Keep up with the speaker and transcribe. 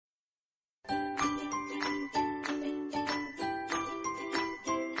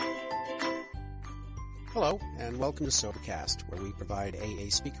Hello, and welcome to Sobercast, where we provide AA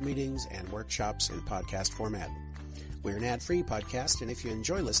speaker meetings and workshops in podcast format. We're an ad-free podcast, and if you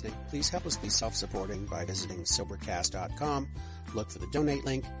enjoy listening, please help us be self-supporting by visiting Sobercast.com, look for the donate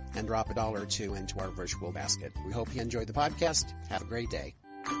link, and drop $1 or $2 into our virtual basket. We hope you enjoy the podcast. Have a great day.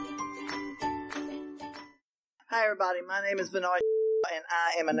 Hi, everybody. My name is Vannoy S, and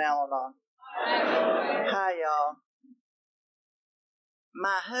I am an Al-Anon. Hi, y'all.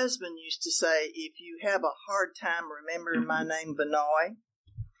 My husband used to say, if you have a hard time remembering my name, Vannoy,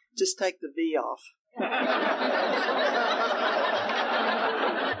 just take the V off.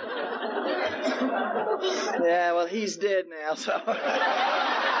 Yeah, well, he's dead now, so.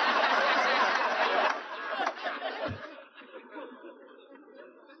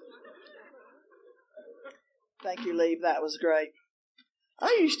 Thank you, Lee. That was great.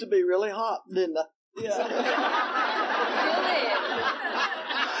 I used to be really hot, didn't I? Yeah.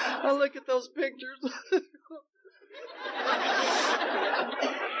 I look at those pictures.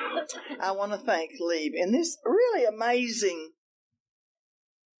 I want to thank Lee and this really amazing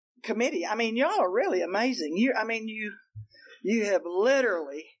committee. I mean, y'all are really amazing. You have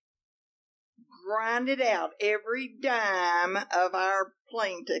literally grinded out every dime of our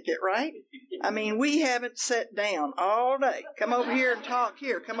plane ticket, right? I mean, we haven't sat down all day. Come over here and talk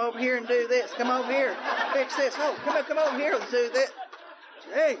here. Come over here and do this. Come over here, fix this. Oh, come over here and do this.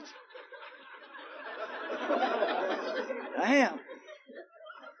 Jeez. Damn.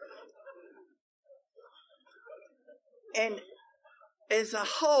 And as a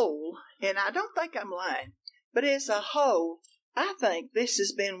whole, and I don't think I'm lying, but as a whole, I think this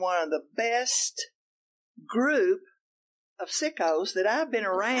has been one of the best group of sickos that I've been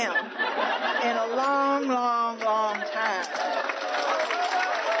around in a long, long, long time.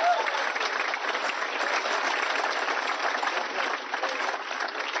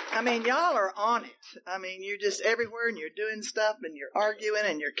 I mean, y'all are on it. I mean, you're just everywhere and you're doing stuff and you're arguing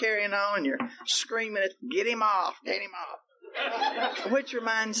and you're carrying on and you're screaming at, get him off, get him off. Which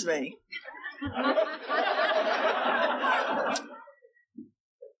reminds me.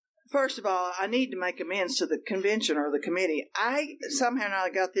 First of all, I need to make amends to the convention or the committee. I somehow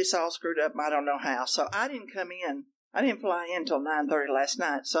got this all screwed up. I don't know how. So I didn't come in. I didn't fly in until 9:30 last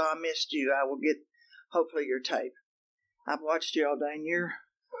night. So I missed you. I will get, hopefully, your tape. I've watched you all day, and you're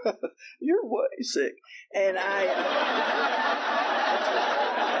way sick. And I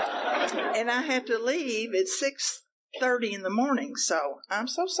have to leave at 6:30 in the morning. So I'm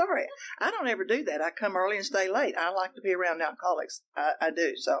so sorry. I don't ever do that. I come early and stay late. I like to be around alcoholics. I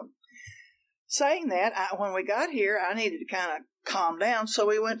do. So saying that, when we got here, I needed to kind of calm down. So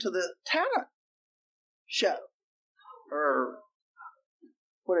we went to the talent show, or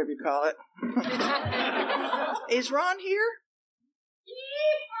whatever you call it. Is Ron here?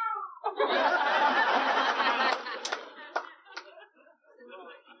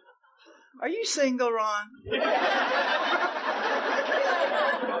 Are you single, Ron?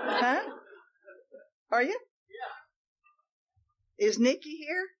 Huh? Are you? Yeah. Is Nikki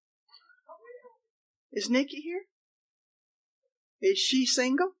here? Is Nikki here? Is she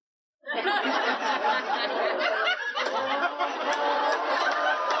single?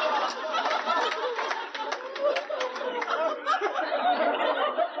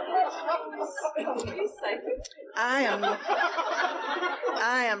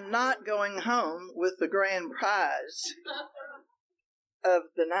 I am not going home with the grand prize of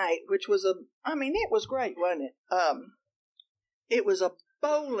the night, which was it was great, wasn't it? It was a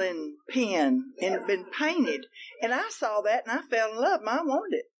bowling pin and it had been painted. And I saw that and I fell in love and I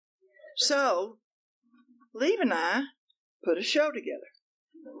wanted it. So, Lee and I put a show together.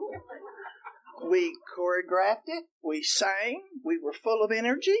 We choreographed it. We sang. We were full of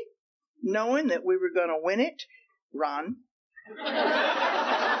energy, knowing that we were going to win it. Ron.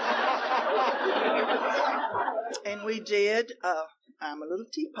 And we did, I'm a little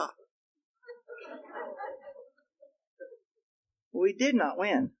teapot. We did not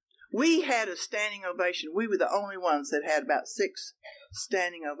win. We had a standing ovation. We were the only ones that had about 6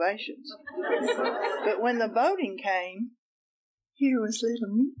 standing ovations. But when the voting came, here was little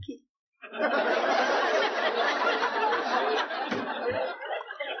Nikki.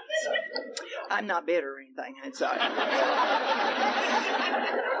 I'm not bitter or anything. It's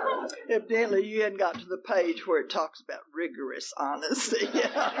evidently you hadn't got to the page where it talks about rigorous honesty.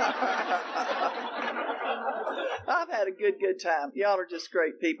 I've had a good time. Y'all are just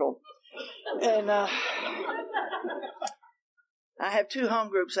great people. And I have 2 home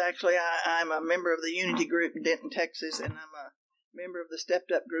groups, actually. I'm a member of the Unity group in Denton, Texas, and I'm a member of the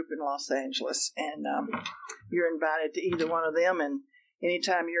Stepped Up group in Los Angeles. And you're invited to either one of them. And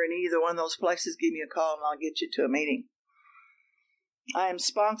anytime you're in either one of those places, give me a call and I'll get you to a meeting. I am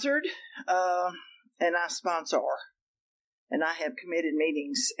sponsored, and I sponsor, and I have committed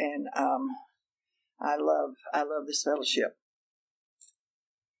meetings, and I love this fellowship.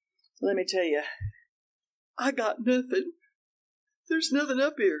 Let me tell you, I got nothing. There's nothing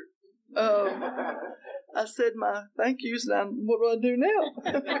up here. I said my thank yous, and what do I do now?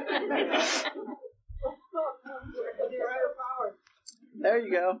 There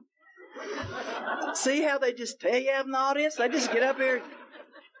you go. See how they just tell you have an audience? They just get up here.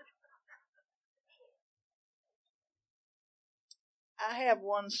 I have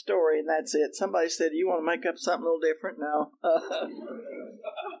one story, and that's it. Somebody said, you want to make up something a little different? No.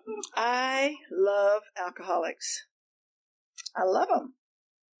 I love alcoholics. I love them.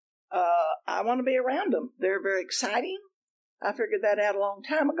 I want to be around them. They're very exciting. I figured that out a long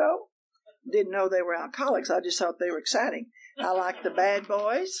time ago. Didn't know they were alcoholics. I just thought they were exciting. I like the bad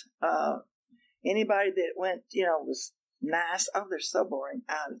boys. Anybody that went, was nice. Oh, they're so boring.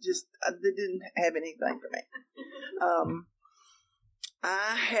 They didn't have anything for me.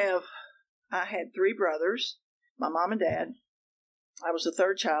 I had 3 brothers, my mom and dad. I was the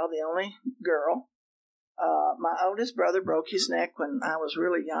 3rd child, the only girl. My oldest brother broke his neck when I was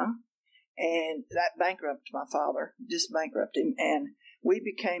really young, and that bankrupted my father, just bankrupted him, and we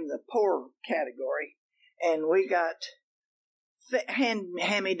became the poor category, and we got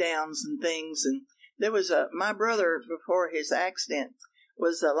hand-me-downs and things, and there was my brother, before his accident,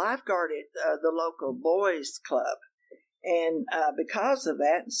 was a lifeguard at the local boys club, and because of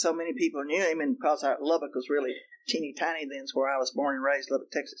that, so many people knew him, and because Lubbock was really teeny tiny then, it's where I was born and raised, Lubbock,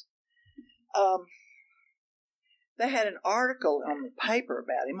 Texas. They had an article on the paper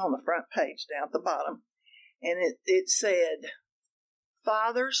about him on the front page down at the bottom, and it said,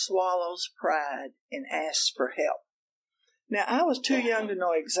 "Father swallows pride and asks for help." Now, I was too young to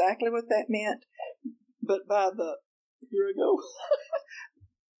know exactly what that meant, but here I go,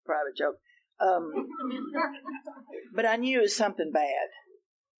 private joke, but I knew it was something bad,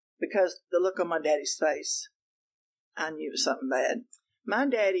 because the look on my daddy's face, I knew it was something bad. My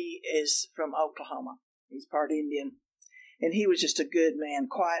daddy is from Oklahoma. He's part Indian, and he was just a good man,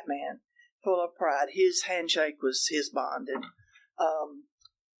 quiet man, full of pride. His handshake was his bond, and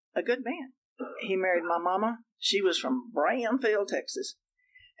a good man. He married my mama. She was from Brownfield, Texas,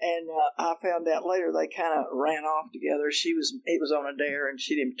 and I found out later they kind of ran off together. It was on a dare, and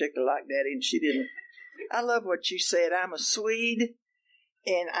she didn't particularly like Daddy, and she didn't. I love what you said. I'm a Swede,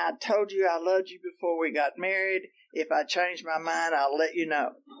 and I told you I loved you before we got married. If I change my mind, I'll let you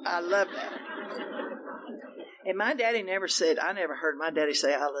know. I love that. And my daddy never said, I never heard my daddy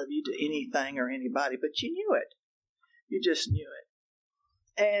say, I love you to anything or anybody, but you knew it. You just knew it.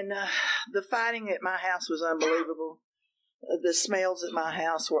 And the fighting at my house was unbelievable. The smells at my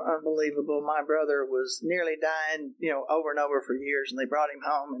house were unbelievable. My brother was nearly dying, over and over for years, and they brought him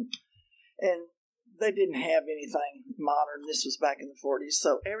home, and they didn't have anything modern. This was back in the 40s,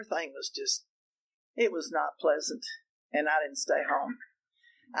 so everything was it was not pleasant, and I didn't stay home.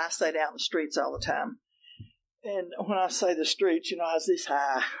 I stayed out in the streets all the time. And when I say the streets, I was this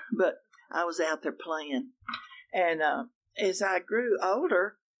high, but I was out there playing. And as I grew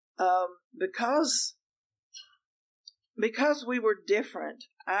older, because we were different,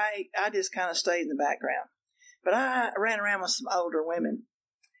 I just kind of stayed in the background. But I ran around with some older women,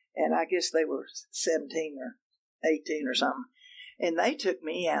 and I guess they were 17 or 18 or something. And they took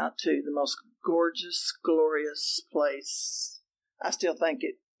me out to the most gorgeous, glorious place. I still think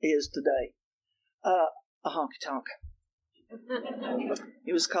it is today. A honky-tonk.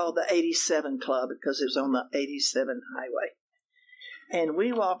 It was called the 87 Club because it was on the 87 highway. And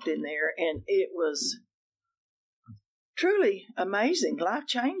we walked in there, and it was truly amazing,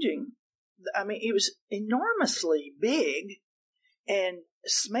 life-changing. I mean, it was enormously big and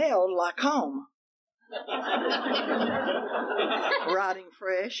smelled like home. Rotting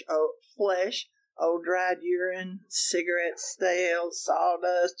flesh, old dried urine, cigarette stale,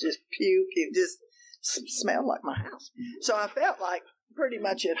 sawdust, just puke. It just smelled like my house. So I felt like pretty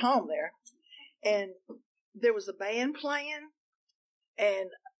much at home there. And there was a band playing, and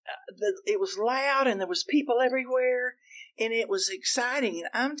it was loud, and there was people everywhere, and it was exciting. And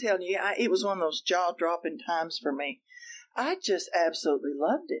I'm telling you, it was one of those jaw-dropping times for me. I just absolutely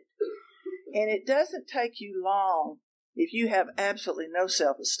loved it. And it doesn't take you long if you have absolutely no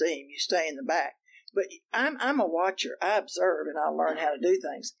self-esteem. You stay in the back. But I'm a watcher. I observe, and I learn how to do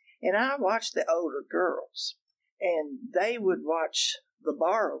things. And I watched the older girls, and they would watch the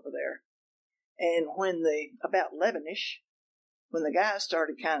bar over there. And when about 11-ish, when the guys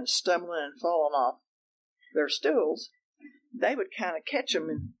started kind of stumbling and falling off their stools, they would kind of catch them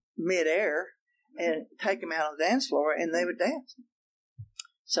in midair and take them out on the dance floor, and they would dance.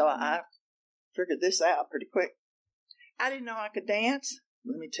 So I figured this out pretty quick. I didn't know I could dance.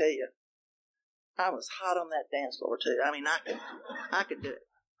 Let me tell you, I was hot on that dance floor too. I mean, I could do it.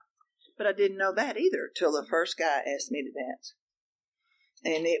 But I didn't know that either till the first guy asked me to dance.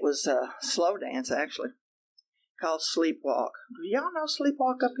 And it was a slow dance, actually, called Sleepwalk. Do y'all know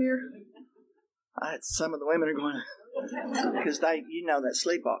Sleepwalk up here? Some of the women are going, because that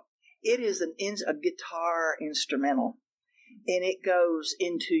Sleepwalk. It is a guitar instrumental, and it goes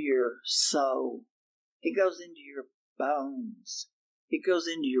into your soul. It goes into your bones. It goes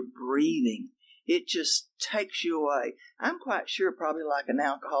into your breathing. It just takes you away. I'm quite sure probably like an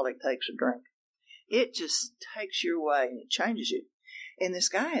alcoholic takes a drink. It just takes you away, and it changes you. And this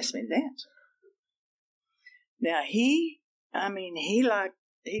guy asked me to dance. Now, he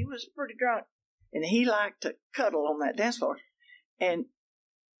was pretty drunk, and he liked to cuddle on that dance floor. And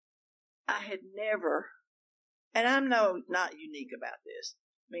I had never, and I'm not unique about this.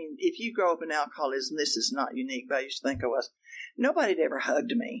 I mean, if you grow up in alcoholism, this is not unique, but I used to think I was. Nobody had ever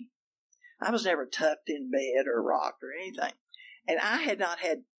hugged me. I was never tucked in bed or rocked or anything. And I had not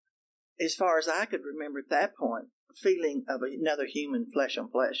had, as far as I could remember at that point, a feeling of another human flesh on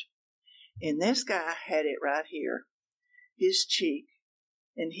flesh. And this guy had it right here, his cheek,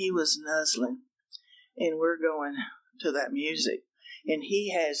 and he was nuzzling. And we're going to that music. And he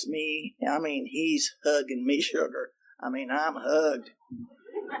has me, he's hugging me, sugar. I'm hugged.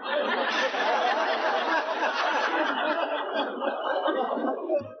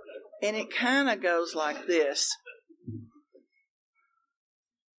 And it kind of goes like this.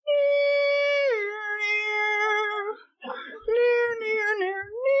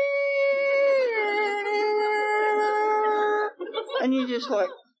 And you just like,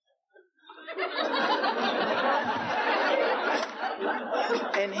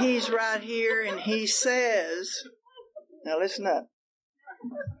 and he's right here, and he says, now listen up.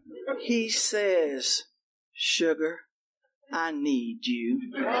 He says, sugar, I need you.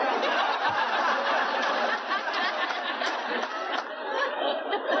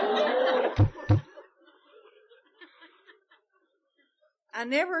 I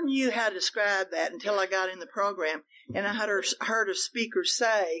never knew how to describe that until I got in the program, and I had heard a speaker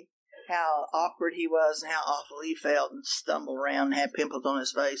say how awkward he was and how awful he felt and stumbled around and had pimples on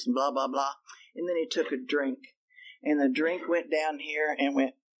his face and blah, blah, blah. And then he took a drink, and the drink went down here and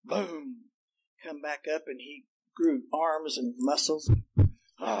went boom, come back up, and he grew arms and muscles.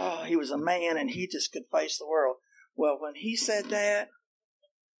 Oh, he was a man, and he just could face the world. Well, when he said that,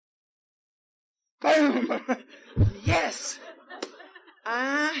 boom, yes,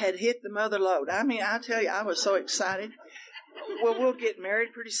 I had hit the mother lode. I tell you, I was so excited. Well, we'll get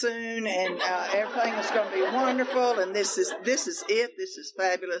married pretty soon, and everything is going to be wonderful, and this is it. This is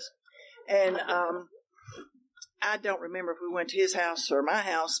fabulous. And I don't remember if we went to his house or my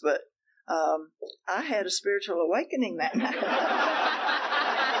house, but I had a spiritual awakening that night.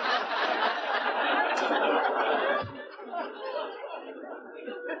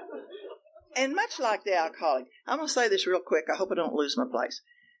 And much like the alcoholic, I'm going to say this real quick. I hope I don't lose my place.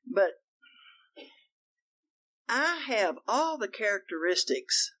 But I have all the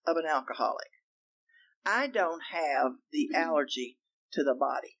characteristics of an alcoholic. I don't have the allergy to the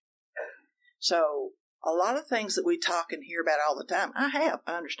body. So a lot of things that we talk and hear about all the time, I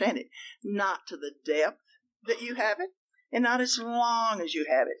understand it. Not to the depth that you have it, and not as long as you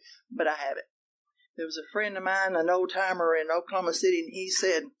have it, but I have it. There was a friend of mine, an old-timer in Oklahoma City, and he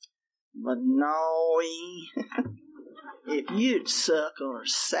said, Vannoy, if you'd suck on a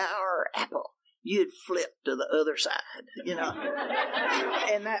sour apple, you'd flip to the other side,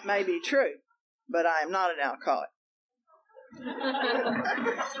 And that may be true, but I am not an alcoholic.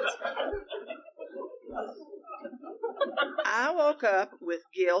 I woke up with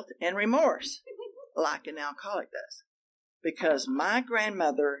guilt and remorse, like an alcoholic does, because my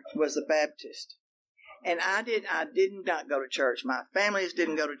grandmother was a Baptist. And I did not go to church. My families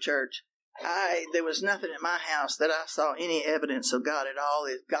didn't go to church. There was nothing at my house that I saw any evidence of God at all.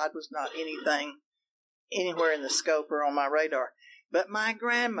 God was not anything anywhere in the scope or on my radar. But my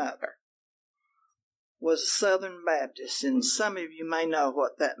grandmother was a Southern Baptist, and some of you may know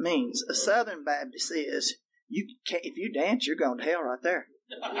what that means. A Southern Baptist is, if you dance, you're going to hell right there.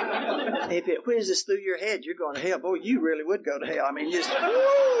 If it whizzes through your head, you're going to hell. Boy, you really would go to hell. Just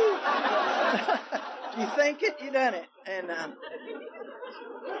woo! You think it, you done it. And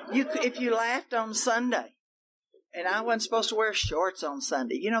if you laughed on Sunday, and I wasn't supposed to wear shorts on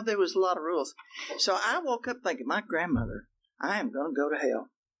Sunday, there was a lot of rules. So I woke up thinking, my grandmother, I am going to go to hell.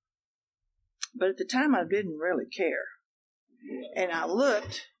 But at the time, I didn't really care. And I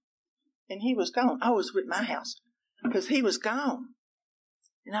looked, and he was gone. I was with my house because he was gone.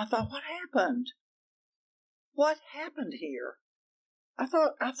 And I thought, what happened? What happened here? I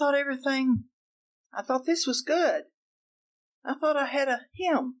thought this was good. I thought I had a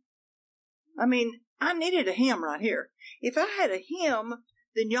hymn. I mean, I needed a hymn right here. If I had a hymn,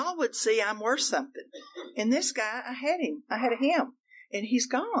 then y'all would see I'm worth something. And this guy, I had him. I had a hymn. And he's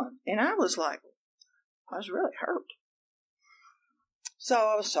gone. And I was like, I was really hurt. So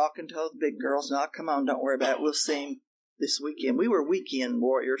I was talking to the big girls. Now, come on, don't worry about it. We'll see him this weekend. We were weekend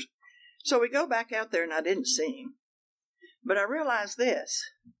warriors. So we go back out there, and I didn't see him. But I realized this.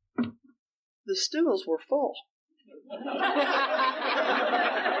 The stools were full.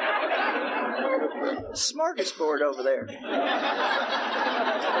 Smorgasbord over there.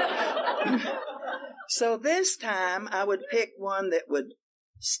 So this time I would pick one that would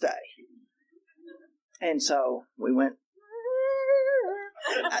stay. And so we went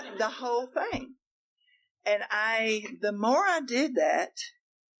the whole thing. And the more I did that,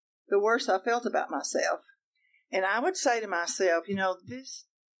 the worse I felt about myself. And I would say to myself,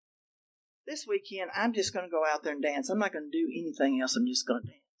 this weekend, I'm just going to go out there and dance. I'm not going to do anything else. I'm just going to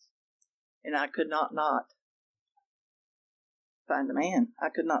dance. And I could not find a man. I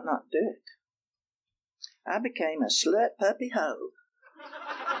could not do it. I became a slut puppy hoe.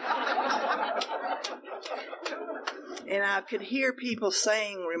 And I could hear people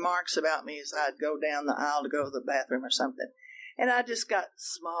saying remarks about me as I'd go down the aisle to go to the bathroom or something. And I just got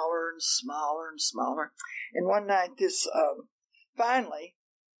smaller and smaller and smaller. And one night, finally,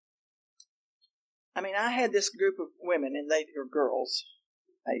 I had this group of women, and they were girls,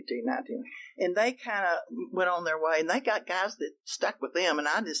 18, 19, and they kind of went on their way, and they got guys that stuck with them, and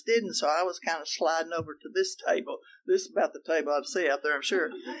I just didn't, so I was kind of sliding over to this table. This is about the table I'd see out there, I'm sure.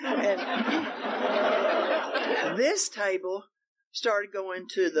 And this table started going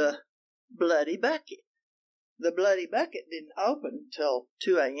to the Bloody Bucket. The Bloody Bucket didn't open until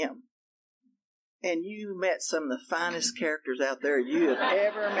 2 a.m. And you met some of the finest characters out there you have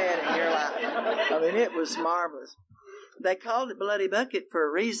ever met in your life. It was marvelous. They called it Bloody Bucket for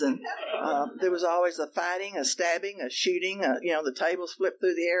a reason. There was always a fighting, a stabbing, a shooting. The tables flipped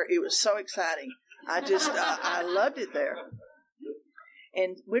through the air. It was so exciting. I loved it there.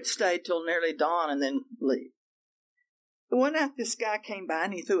 And we'd stay till nearly dawn and then leave. But one night this guy came by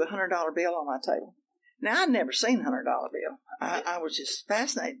and he threw a $100 bill on my table. Now, I'd never seen a $100 bill. I was just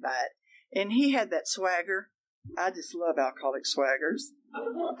fascinated by it. And he had that swagger. I just love alcoholic swaggers.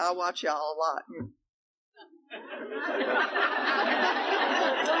 I watch y'all a lot.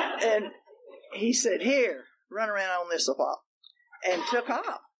 And he said, here, run around on this a while. And took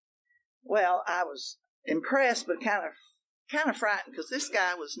off. Well, I was impressed, but kind of frightened, because this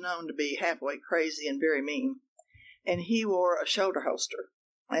guy was known to be halfway crazy and very mean. And he wore a shoulder holster.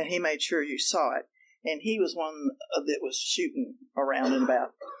 And he made sure you saw it. And he was one that was shooting around and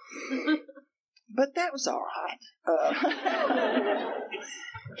about. But that was all right.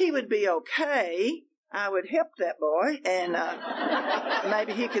 He would be okay. I would help that boy, and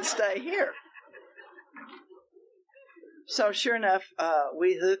maybe he could stay here. So sure enough,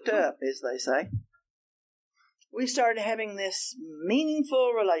 we hooked up, as they say. We started having this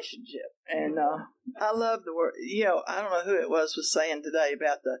meaningful relationship. And I love the word. I don't know who it was saying today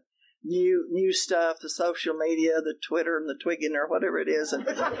about the new stuff, the social media, the Twitter and the twigging or whatever it is, and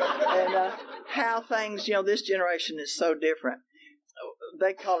how things, this generation is so different.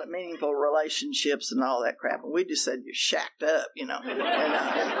 They call it meaningful relationships and all that crap, and we just said you're shacked up, and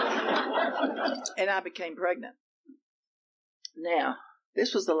I became pregnant. Now,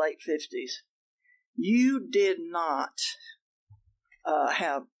 this was the late 50s. You did not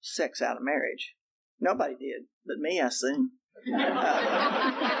have sex out of marriage. Nobody did, but me, I assume.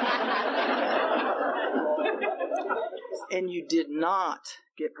 And you did not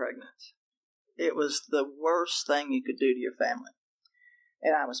get pregnant. It was the worst thing you could do to your family.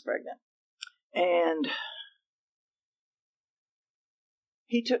 And I was pregnant. And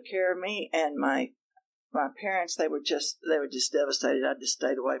he took care of me, and my parents, they were just devastated. I just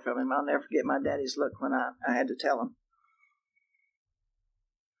stayed away from him. I'll never forget my daddy's look when I had to tell him.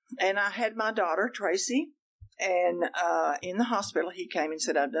 And I had my daughter, Tracy, and in the hospital, he came and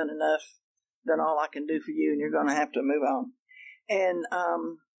said, I've done enough, done all I can do for you, and you're going to have to move on. And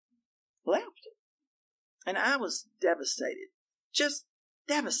left. And I was devastated, just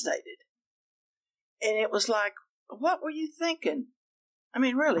devastated. And it was like, what were you thinking?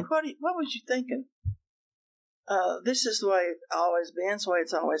 Really, what was you thinking? This is the way it's always been, it's the way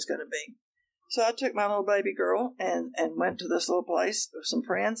it's always going to be. So I took my little baby girl and went to this little place with some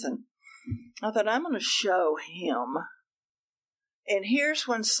friends, and I thought, I'm going to show him And here's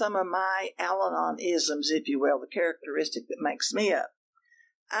when some of my Al-Anon isms, if you will, the characteristic that makes me up.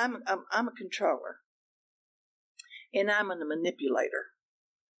 I'm a controller. And I'm a manipulator.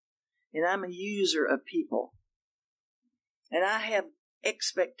 And I'm a user of people. And I have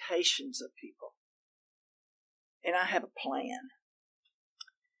expectations of people. And I have a plan.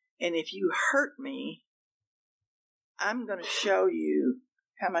 And if you hurt me, I'm going to show you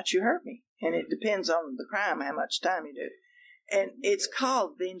how much you hurt me. And it depends on the crime, how much time you do. And it's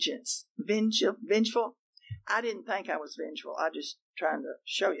called vengeance. Vengeful. I didn't think I was vengeful. I just trying to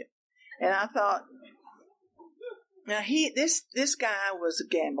show you. And I thought, now this guy was a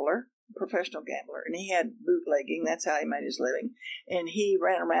gambler, professional gambler, and he had bootlegging. That's how he made his living. And he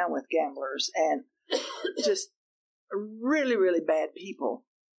ran around with gamblers and just really, really bad people.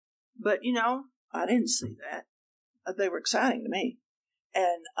 But, I didn't see that. They were exciting to me.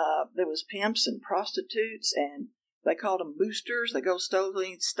 And there was pimps and prostitutes, and they called them boosters. They go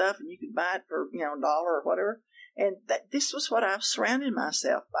stealing stuff, and you could buy it for, $1 or whatever. And this was what I was surrounding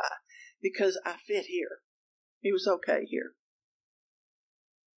myself by, because I fit here. It was okay here.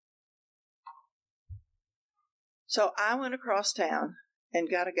 So I went across town and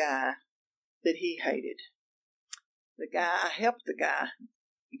got a guy that he hated. I helped the guy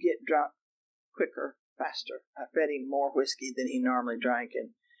get drunk quicker, faster. I fed him more whiskey than he normally drank and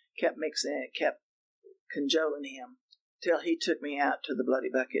kept mixing it, kept cajoling him till he took me out to the Bloody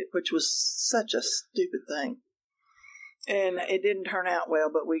Bucket, which was such a stupid thing. And it didn't turn out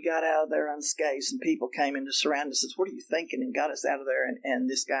well, but we got out of there unscathed, and people came in to surround us and said, "What are you thinking?" and got us out of there. And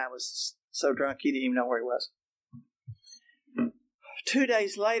this guy was so drunk he didn't even know where he was. 2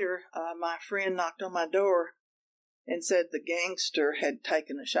 days later, my friend knocked on my door and said the gangster had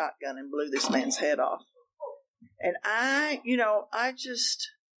taken a shotgun and blew this man's head off. And I just,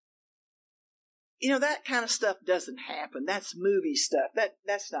 that kind of stuff doesn't happen. That's movie stuff.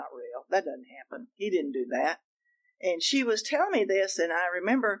 That's not real. That doesn't happen. He didn't do that. And she was telling me this, and I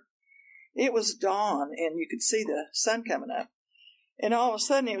remember it was dawn, and you could see the sun coming up. And all of a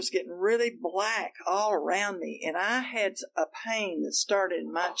sudden, it was getting really black all around me, and I had a pain that started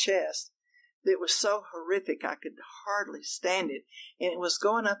in my chest that was so horrific I could hardly stand it, and it was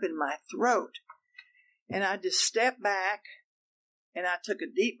going up in my throat. And I just stepped back, and I took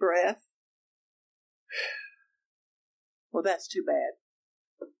a deep breath. Well, that's too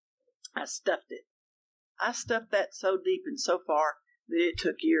bad. I stuffed it. I stuffed that so deep and so far that it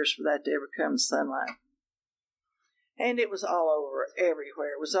took years for that to ever come to sunlight. And it was all over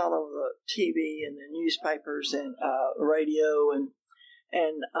everywhere. It was all over the TV and the newspapers and radio, and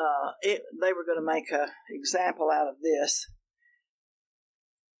they were going to make an example out of this.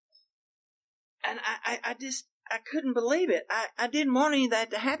 And I couldn't believe it. I didn't want any of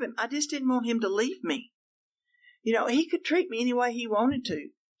that to happen. I just didn't want him to leave me. He could treat me any way he wanted to.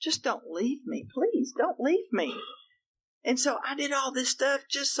 Just don't leave me, please. Don't leave me. And so I did all this stuff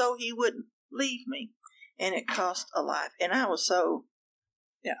just so he wouldn't leave me. And it cost a life. And I was I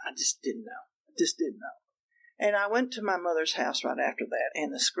just didn't know. And I went to my mother's house right after that,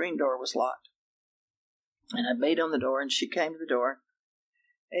 and the screen door was locked. And I beat on the door, and she came to the door,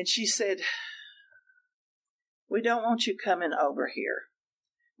 and she said, "We don't want you coming over here.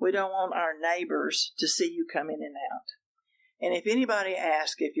 We don't want our neighbors to see you come in and out. And if anybody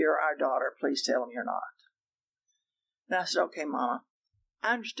asks if you're our daughter, please tell them you're not." And I said, "Okay, Mama."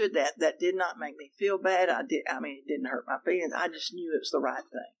 I understood that. That did not make me feel bad. It didn't hurt my feelings. I just knew it was the right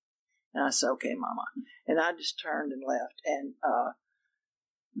thing. And I said, "Okay, Mama." And I just turned and left. And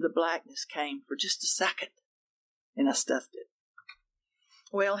the blackness came for just a second. And I stuffed it.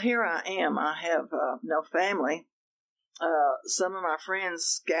 Well, here I am. I have no family. Some of my friends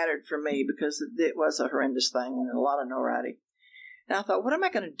scattered from me because it was a horrendous thing and a lot of notoriety. And I thought, what am I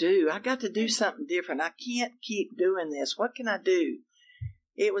going to do? I got to do something different. I can't keep doing this. What can I do?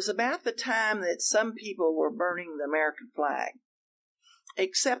 It was about the time that some people were burning the American flag,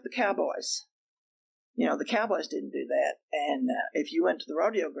 except the cowboys. The cowboys didn't do that. And if you went to the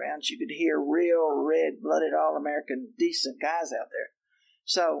rodeo grounds, you could hear real red-blooded, all-American, decent guys out there.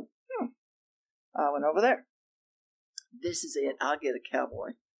 So I went over there. This is it. I'll get a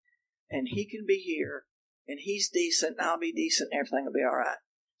cowboy. And he can be here. And he's decent. I'll be decent. Everything will be all right.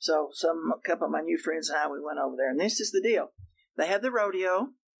 So a couple of my new friends and I, we went over there. And this is the deal. They have the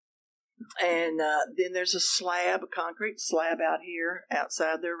rodeo. And then there's a concrete slab out here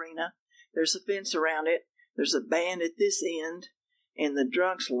outside the arena. There's a fence around it. There's a band at this end. And the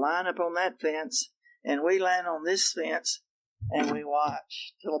drunks line up on that fence. And we land on this fence. And we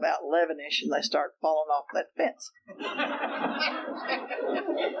watch till about 11-ish, and they start falling off that fence.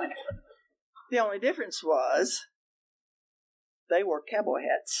 The only difference was They wore cowboy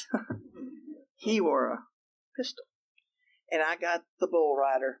hats. He wore a pistol. And I got the bull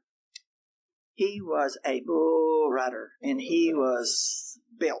rider. He was a bull rider, and he was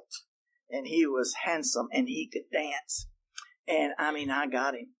built, and he was handsome, and he could dance. And, I mean, I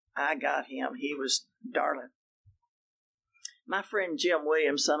got him. He was darling. My friend Jim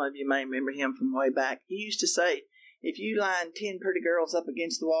Williams, some of you may remember him from way back, he used to say, if you lined 10 pretty girls up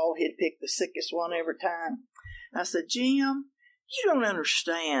against the wall, he'd pick the sickest one every time. I said, Jim, you don't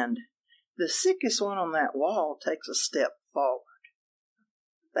understand. The sickest one on that wall takes a step forward.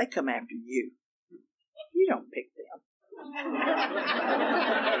 They come after you. You don't pick them.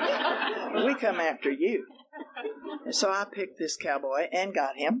 We come after you. And so I picked this cowboy and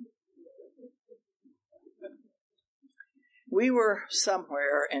got him. We were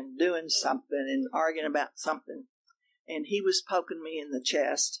somewhere and doing something and arguing about something, and he was poking me in the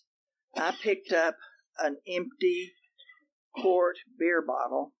chest. I picked up an empty quart beer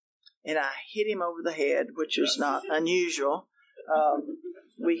bottle, and I hit him over the head, which was not unusual.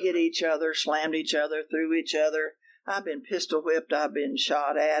 We hit each other, slammed each other, threw each other. I've been pistol whipped. I've been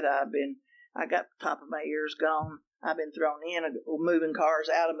shot at. I got the top of my ears gone. I've been thrown in, moving cars,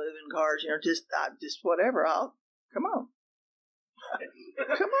 out of moving cars. Just whatever. Come on.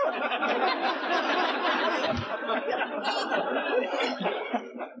 Come on.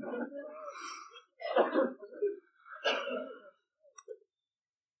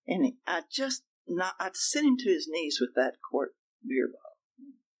 And I'd sent him to his knees with that quart beer bottle.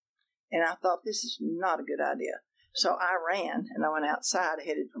 And I thought, this is not a good idea. So I ran, and I went outside,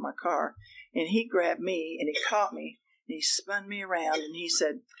 headed for my car. And he grabbed me, and he caught me, and he spun me around, and he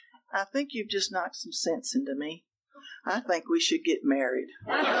said, I think you've just knocked some sense into me. I think we should get married.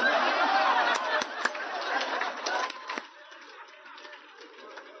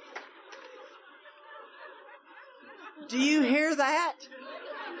 Do you hear that?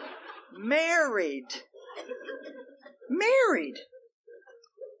 Married.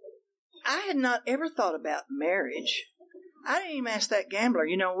 I had not ever thought about marriage. I didn't even ask that gambler,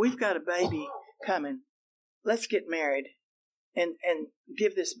 we've got a baby coming. Let's get married and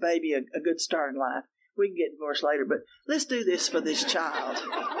give this baby a good start in life. We can get divorced later, but let's do this for this child.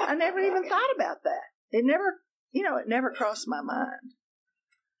 I never even thought about that. It never crossed my mind.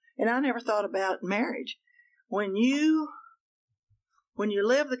 And I never thought about marriage. When you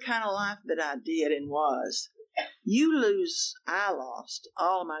live the kind of life that I did and was, I lost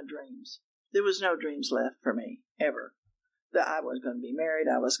all my dreams. There was no dreams left for me, ever. That I was going to be married,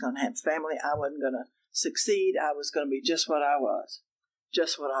 I was going to have family, I wasn't going to succeed, I was going to be just what I was.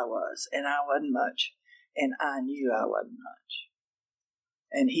 Just what I was. And I wasn't much. And I knew I wasn't much.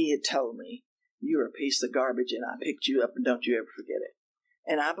 And he had told me, you're a piece of garbage and I picked you up and don't you ever forget it.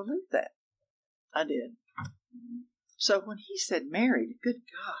 And I believed that. I did. So when he said married, good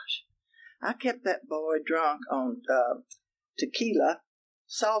gosh, I kept that boy drunk on tequila,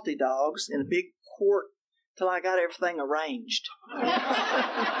 salty dogs, in a big quart till I got everything arranged.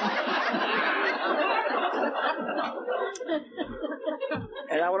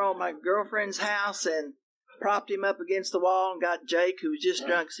 And I went over to my girlfriend's house and propped him up against the wall and got Jake, who was just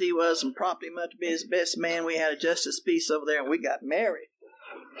drunk as he was, and propped him up to be his best man. We had a justice peace over there, and we got married.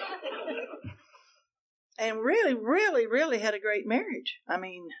 And really, really, really had a great marriage. I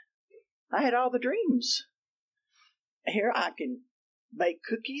mean, I had all the dreams. Here I can bake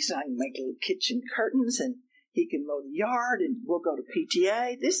cookies, I can make little kitchen curtains, and he can mow the yard, and we'll go to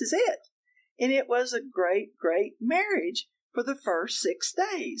PTA. This is it. And it was a great, great marriage for the first 6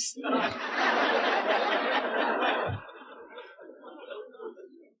 days.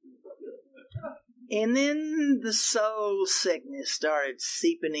 And then the soul sickness started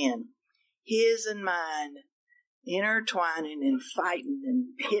seeping in. His and mine intertwining and fighting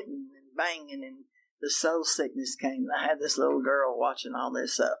and hitting and banging, and the soul sickness came. I had this little girl watching all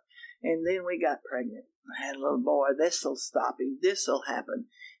this up. And then we got pregnant. I had a little boy. This'll stop him. This'll happen.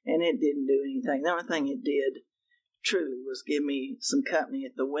 And it didn't do anything. The only thing it did, truly, was give me some company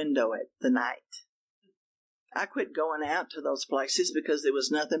at the window at the night. I quit going out to those places because there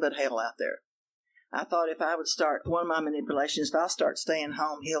was nothing but hell out there. I thought if I would start, one of my manipulations, if I'll start staying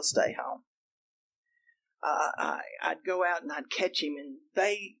home, he'll stay home. I'd go out and I'd catch him, and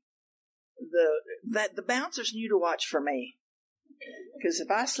the bouncers knew to watch for me. Because if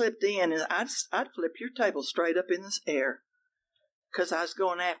I slipped in, I'd flip your table straight up in this air. Because I was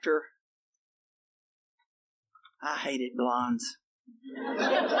going after, I hated blondes.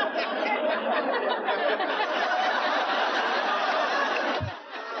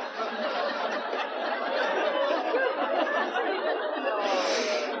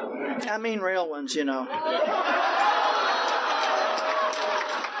 I mean real ones, you know.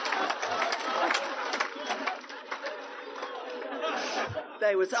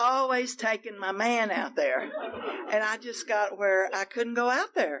 They was always taking my man out there. And I just got where I couldn't go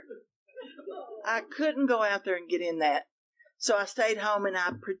out there. I couldn't go out there and get in that. So I stayed home and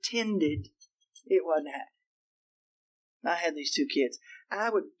I pretended it wasn't happening. I had these 2 kids. I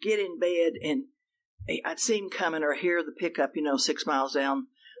would get in bed and I'd see him coming or hear the pickup, 6 miles down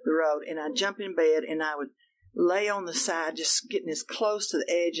the road. And I'd jump in bed and I would lay on the side, just getting as close to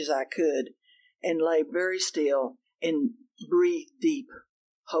the edge as I could, and lay very still and breathe deep,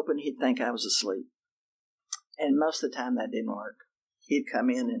 hoping he'd think I was asleep. And most of the time that didn't work. He'd come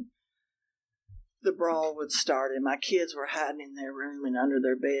in and the brawl would start, and my kids were hiding in their room and under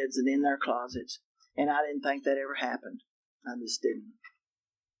their beds and in their closets. And I didn't think that ever happened. I just didn't.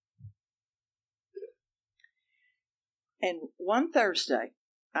 And one Thursday,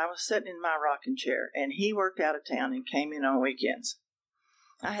 I was sitting in my rocking chair, and he worked out of town and came in on weekends.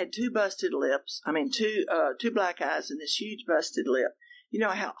 I had 2 busted lips. Two black eyes and this huge busted lip. You know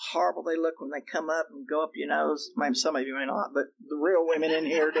how horrible they look when they come up and go up your nose? Maybe some of you may not, but the real women in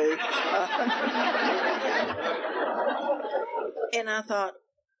here do. And I thought,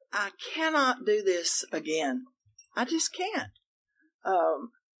 I cannot do this again. I just can't.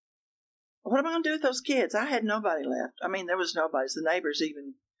 What am I going to do with those kids? I had nobody left. There was nobody. The neighbors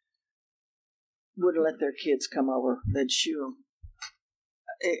even wouldn't let their kids come over. They'd shoo them.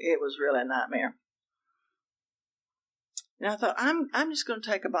 It was really a nightmare. And I thought, I'm just going to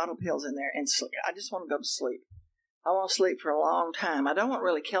take a bottle of pills in there and sleep. I just want to go to sleep. I want to sleep for a long time. I don't want to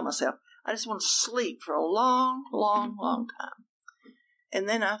really kill myself. I just want to sleep for a long, long, long time. And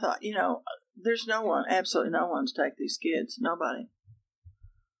then I thought, there's no one, absolutely no one to take these kids. Nobody.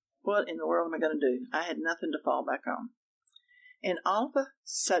 What in the world am I going to do? I had nothing to fall back on. And all of a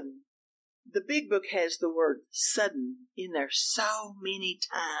sudden, the big book has the word sudden in there so many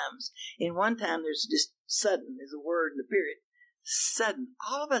times. And one time there's just sudden is a word in the period. Sudden.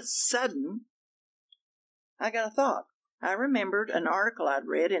 All of a sudden, I got a thought. I remembered an article I'd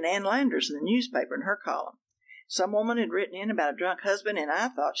read in Ann Landers in the newspaper in her column. Some woman had written in about a drunk husband, and I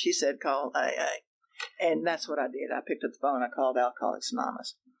thought she said call AA. And that's what I did. I picked up the phone, I called Alcoholics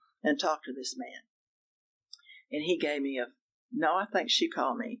Anonymous and talked to this man. And he gave me I think she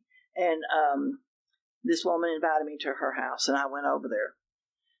called me. And this woman invited me to her house, and I went over there.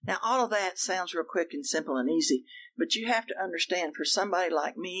 Now, all of that sounds real quick and simple and easy, but you have to understand, for somebody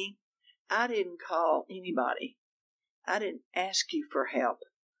like me, I didn't call anybody. I didn't ask you for help.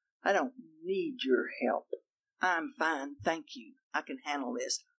 I don't need your help. I'm fine, thank you. I can handle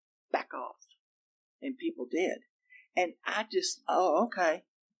this. Back off. And people did. And I just, okay.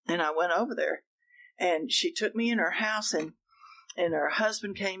 And I went over there. And she took me in her house, and her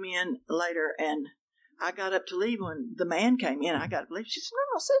husband came in later, and I got up to leave when the man came in. I got up to leave. She said,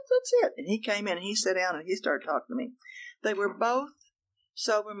 no, sit. And he came in, and he sat down, and he started talking to me. They were both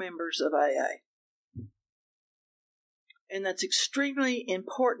sober members of AA. And that's extremely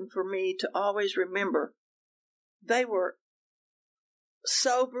important for me to always remember. They were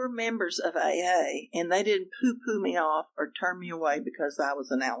sober members of AA, and they didn't poo-poo me off or turn me away because I was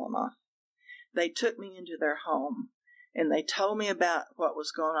an Al-Anon. They took me into their home, and they told me about what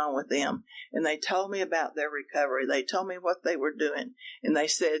was going on with them, and they told me about their recovery. They told me what they were doing, and they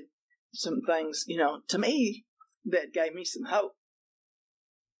said some things, to me that gave me some hope.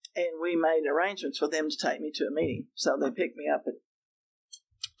 And we made arrangements for them to take me to a meeting. So they picked me up and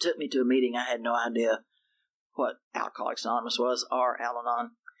took me to a meeting. I had no idea what Alcoholics Anonymous was or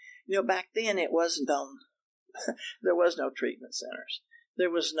Al-Anon. Back then it wasn't on, there was no treatment centers. There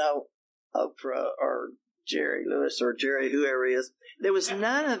was no Oprah or Jerry Lewis or Jerry whoever he is. There was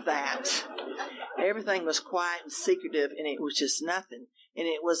none of that. Everything was quiet and secretive, and it was just nothing. And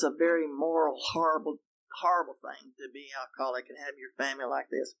it was a very moral, horrible thing to be alcoholic and have your family like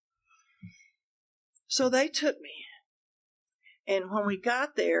this. So they took me. And when we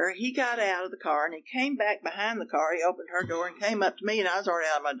got there, he got out of the car, and he came back behind the car. He opened her door and came up to me, and I was already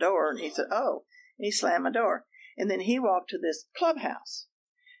out of my door. And he said, oh, and he slammed my door. And then he walked to this clubhouse,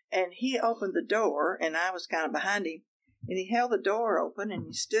 and he opened the door, and I was kind of behind him. And he held the door open, and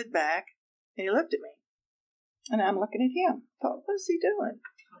he stood back, and he looked at me. And I'm looking at him. I thought, what is he doing?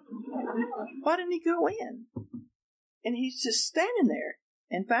 Why didn't he go in? And he's just standing there.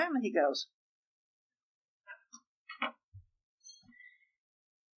 And finally he goes,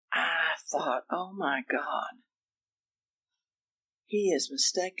 I thought, oh my God, he has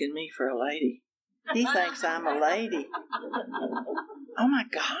mistaken me for a lady. He thinks I'm a lady. Oh my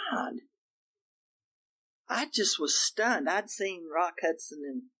God. I just was stunned. I'd seen Rock Hudson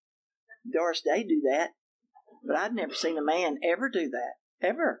and Doris Day do that, but I'd never seen a man ever do that.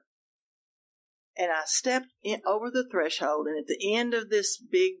 Ever. And I stepped over the threshold, and at the end of this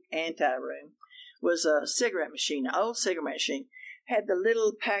big anti-room was a cigarette machine, an old cigarette machine. Had the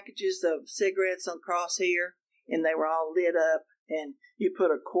little packages of cigarettes on cross here, and they were all lit up, and you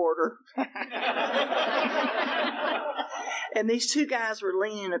put a quarter. And these two guys were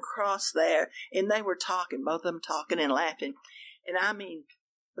leaning across there, and they were talking, both of them talking and laughing. And I mean,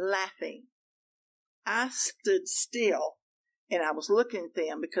 laughing. I stood still, and I was looking at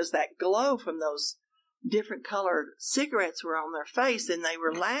them because that glow from those different colored cigarettes were on their face, and they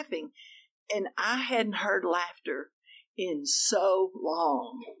were laughing. And I hadn't heard laughter in so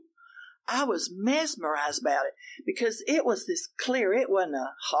long. I was mesmerized about it because it was this clear. It wasn't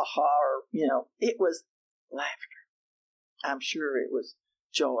a ha-ha or, it was laughter. I'm sure it was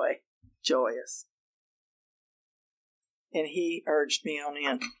joyous. And he urged me on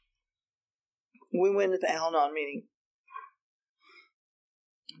in. We went to the Al-Anon meeting.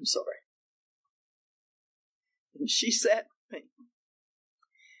 I'm sorry. And she sat with me.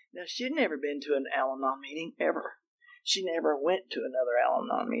 Now, she'd never been to an Al-Anon meeting, ever. She never went to another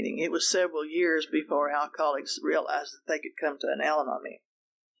Al-Anon meeting. It was several years before alcoholics realized that they could come to an Al-Anon meeting.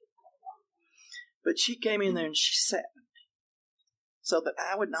 But she came in there and she sat with me so that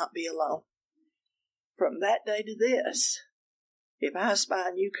I would not be alone. From that day to this, if I spy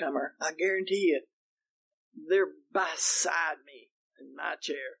a newcomer, I guarantee you, they're beside me in my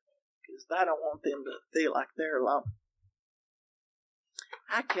chair because I don't want them to feel like they're alone.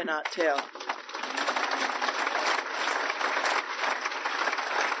 I cannot tell.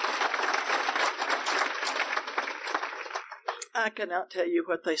 I cannot tell you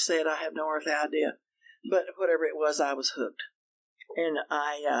what they said. I have no earthly idea. But whatever it was, I was hooked. And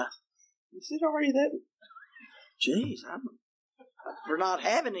is it already that? Jeez, for not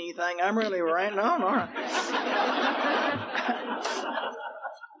having anything, I'm really ranting on, aren't I?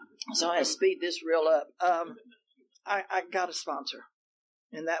 So I speed this real up. I got a sponsor.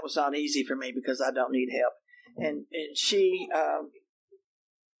 And that was not easy for me because I don't need help. And she,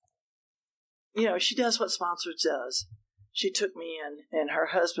 she does what sponsors does. She took me in, and her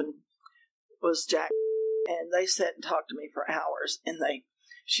husband was Jack, and they sat and talked to me for hours, and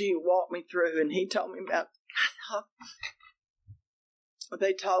she walked me through, and he told me about,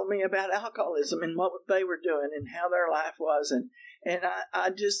 they told me about alcoholism and what they were doing and how their life was, and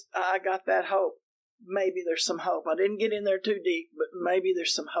I got that hope. Maybe there's some hope. I didn't get in there too deep, but maybe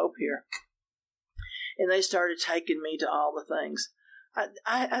there's some hope here. And they started taking me to all the things.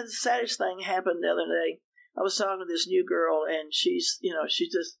 The saddest thing happened the other day. I was talking to this new girl, and she's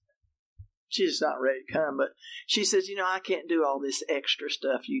not ready to come, but she says, I can't do all this extra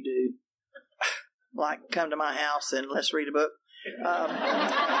stuff you do. Like come to my house and let's read a book.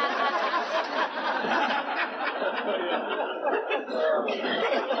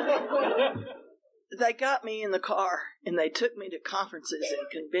 They got me in the car, and they took me to conferences and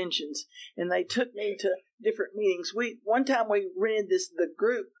conventions, and they took me to different meetings. One time the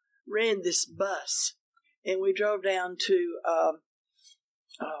group rented this bus, and we drove down to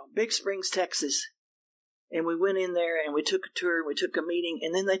Big Springs, Texas, and we went in there, and we took a tour, and we took a meeting,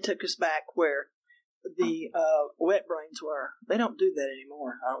 and then they took us back where the wet brains were. They don't do that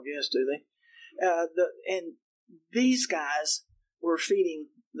anymore, I don't guess, do they? And these guys were feeding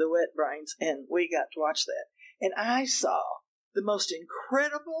the wet brains, and we got to watch that. And I saw the most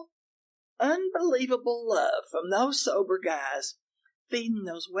incredible, unbelievable love from those sober guys feeding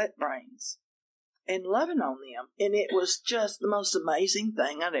those wet brains and loving on them. And it was just the most amazing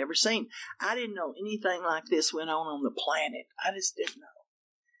thing I'd ever seen. I didn't know anything like this went on the planet. I just didn't know.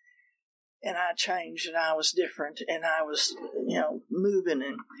 And I changed, and I was different, and I was, moving.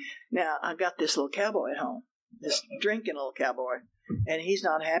 And now I got this little cowboy at home, this drinking little cowboy, and he's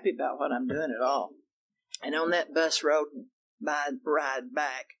not happy about what I'm doing at all. And on that bus ride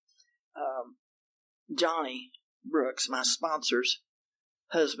back, Johnny Brooks, my sponsor's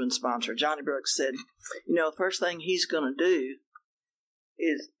husband sponsor, Johnny Brooks said, the first thing he's going to do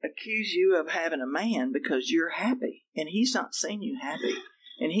is accuse you of having a man because you're happy, and he's not seen you happy,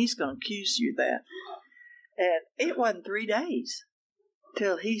 and he's going to accuse you of that. And it wasn't 3 days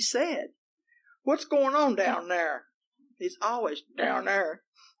till he said, "What's going on down there?" He's always down there.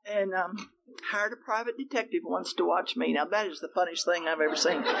 And hired a private detective once to watch me. Now, that is the funniest thing I've ever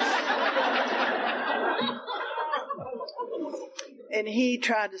seen. And he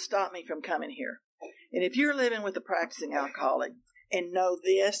tried to stop me from coming here. And if you're living with a practicing alcoholic and know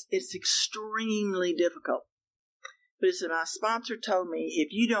this, it's extremely difficult. But as my sponsor told me,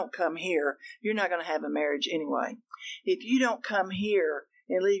 if you don't come here, you're not going to have a marriage anyway. If you don't come here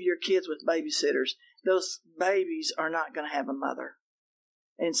and leave your kids with babysitters, those babies are not going to have a mother.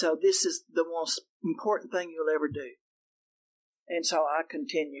 And so this is the most important thing you'll ever do. And so I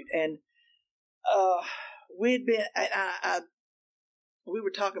continued. And we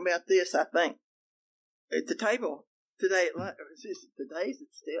were talking about this, I think, at the table today. Today's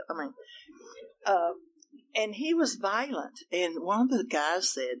still, and he was violent. And one of the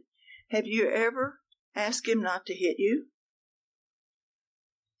guys said, have you ever asked him not to hit you?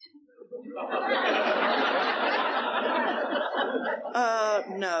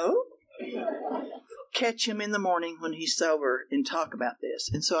 No. Catch him in the morning when he's sober and talk about this.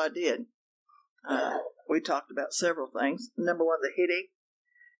 And so I did. We talked about several things. Number one, the hitting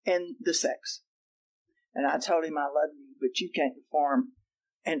and the sex. And I told him, I love you, but you can't perform.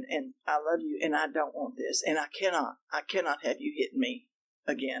 And I love you, and I don't want this. And I cannot have you hitting me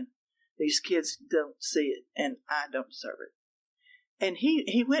again. These kids don't see it, and I don't deserve it. And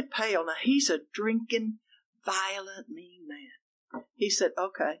he went pale. Now, he's a drinking, violent, mean man. He said,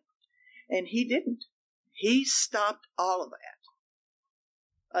 okay. And he didn't. He stopped all of that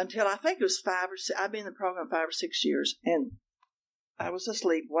until I think it was 5 or 6. I've been in the program 5 or 6 years, and I was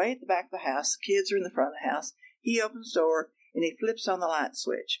asleep way at the back of the house. Kids are in the front of the house. He opens the door, and he flips on the light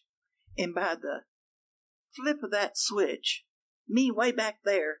switch. And by the flip of that switch, me way back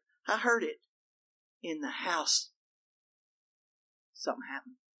there, I heard it in the house. Something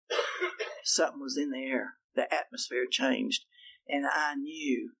happened. Something was in the air. The atmosphere changed. And I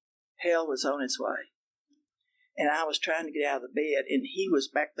knew hell was on its way. And I was trying to get out of the bed, and he was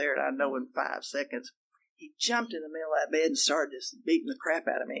back there, and I know in 5 seconds, he jumped in the middle of that bed and started just beating the crap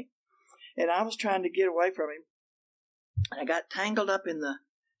out of me. And I was trying to get away from him. I got tangled up in the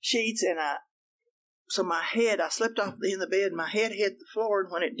sheets, and I slipped off in the bed, and my head hit the floor,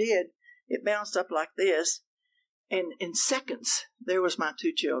 and when it did, it bounced up like this. And in seconds, there was my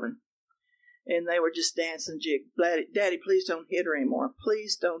 2 children. And they were just dancing jig. Daddy, please don't hit her anymore.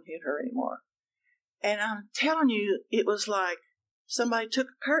 Please don't hit her anymore. And I'm telling you, it was like somebody took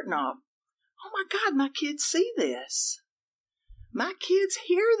a curtain off. Oh, my God, my kids see this. My kids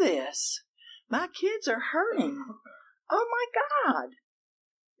hear this. My kids are hurting. Oh, my God.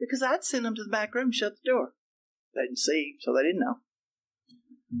 Because I'd send them to the back room and shut the door. They didn't see, so they didn't know.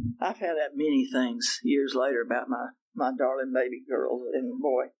 I found out many things years later about my darling baby girl and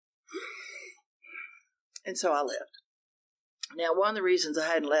boy. And so I left. Now, one of the reasons I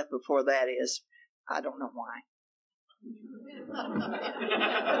hadn't left before that is, I don't know why.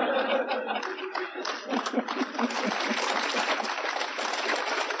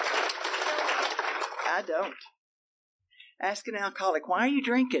 I don't. Ask an alcoholic, why are you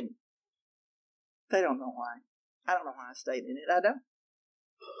drinking? They don't know why. I don't know why I stayed in it. I don't.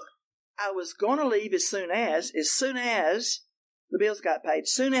 I was going to leave as soon as the bills got paid,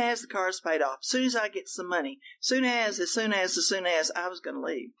 as soon as the car's paid off, as soon as I get some money, as soon as I was going to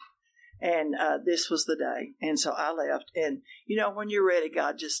leave. And this was the day. And so I left. And, when you're ready,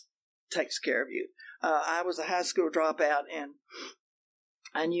 God just takes care of you. I was a high school dropout, and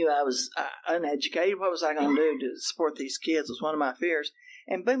I knew I was uneducated. What was I going to do to support these kids was one of my fears.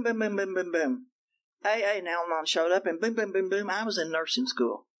 And boom, boom, boom, boom, boom, boom. AA and Al-Anon showed up, and boom, boom, boom, boom, I was in nursing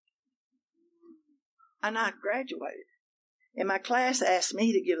school. And I graduated. And my class asked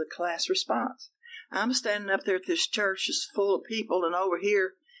me to give the class response. I'm standing up there at this church that's full of people, and over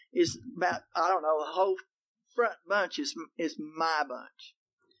here is about, the whole front bunch is my bunch.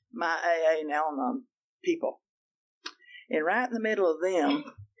 My AA and Al-Anon people. And right in the middle of them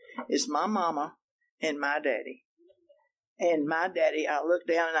is my mama and my daddy. And my daddy, I looked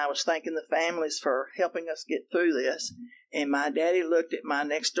down and I was thanking the families for helping us get through this. And my daddy looked at my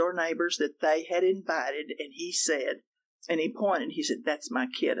next door neighbors that they had invited, and he said, and he pointed, he said, that's my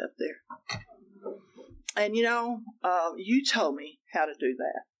kid up there. And you told me how to do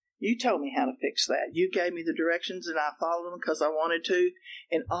that. You told me how to fix that. You gave me the directions, and I followed them because I wanted to,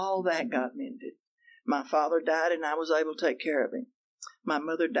 and all that got mended. My father died, and I was able to take care of him. My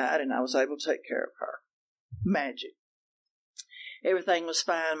mother died, and I was able to take care of her. Magic. Everything was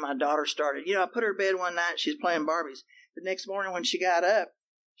fine. My daughter started. I put her to bed one night. She was playing Barbies. The next morning when she got up,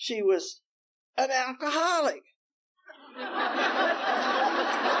 she was an alcoholic.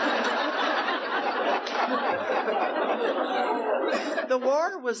 The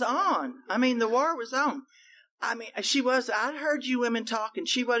war was on. The war was on. She was. I heard you women talk, and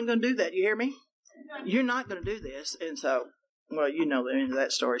she wasn't going to do that. You hear me? You're not going to do this. And so, well, the end of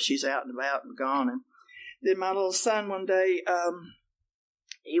that story. She's out and about and gone. And then my little son one day,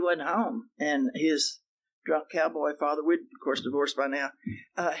 he wasn't home, and his drunk cowboy father, we'd, of course, divorced by now,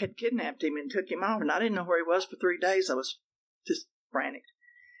 had kidnapped him and took him off, and I didn't know where he was for 3 days. I was just frantic.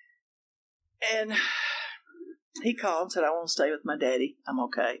 And he called and said, I want to stay with my daddy. I'm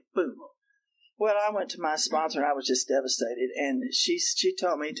okay. Boom. Well, I went to my sponsor, and I was just devastated. And she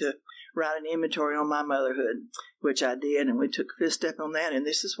told me to write an inventory on my motherhood, which I did, and we took a fifth step on that. And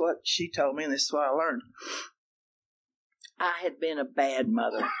this is what she told me, and this is what I learned. I had been a bad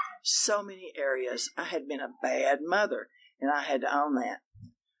mother. So many areas, I had been a bad mother, and I had to own that.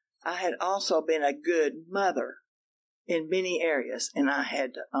 I had also been a good mother in many areas, and I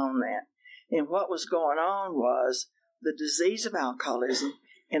had to own that. And what was going on was the disease of alcoholism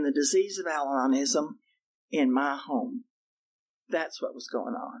and the disease of Al-Anonism in my home. That's what was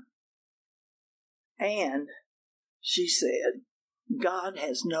going on. And she said, God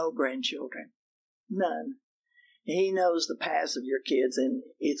has no grandchildren. None. He knows the past of your kids, and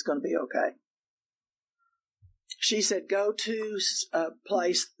it's going to be okay. She said, go to a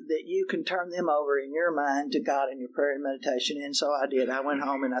place that you can turn them over in your mind to God in your prayer and meditation. And so I did. I went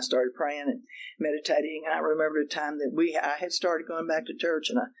home and I started praying and meditating. And I remember a time that I had started going back to church,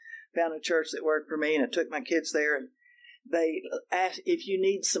 and I found a church that worked for me, and I took my kids there. And they asked, if you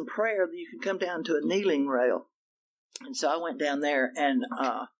need some prayer, you can come down to a kneeling rail. And so I went down there, and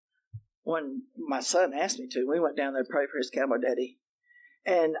when my son asked me to, we went down there to pray for his cowboy daddy.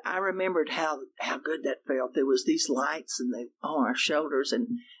 And I remembered how good that felt. There was these lights and they on our shoulders, and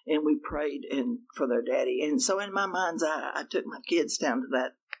we prayed for their daddy. And so in my mind's eye, I took my kids down to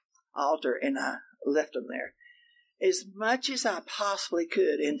that altar and I left them there as much as I possibly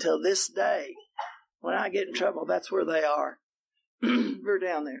could until this day. When I get in trouble, that's where they are. We're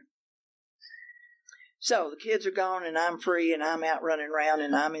down there. So the kids are gone, and I'm free, and I'm out running around,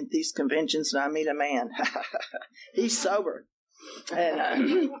 and I'm in these conventions, and I meet a man. He's sober.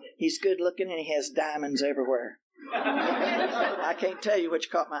 And he's good looking, and he has diamonds everywhere. I can't tell you which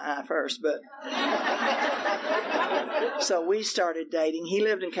caught my eye first, but so we started dating. He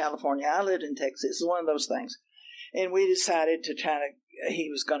lived in California. I lived in Texas. It's one of those things. And we decided to he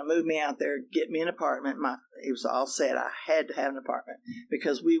was going to move me out there, get me an apartment. It was all set. I had to have an apartment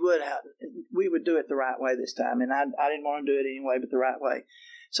because we would do it the right way this time. And I didn't want to do it anyway, but the right way.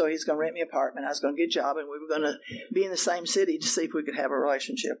 So he's going to rent me an apartment. I was going to get a job, and we were going to be in the same city to see if we could have a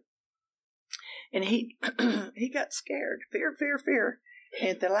relationship. And he got scared. Fear. And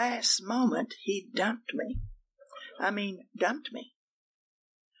at the last moment, he dumped me. Dumped me.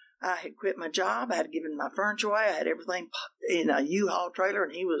 I had quit my job. I had given my furniture away. I had everything in a U-Haul trailer,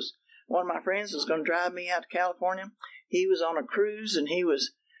 and one of my friends was going to drive me out to California. He was on a cruise, and he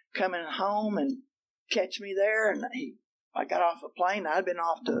was coming home and catch me there, and I got off a plane. I'd been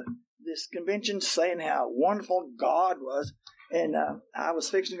off to this convention saying how wonderful God was, and I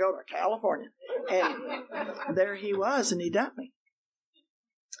was fixing to go to California. And there he was, and he dumped me.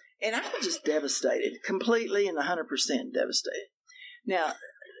 And I was just devastated, completely and 100% devastated. Now,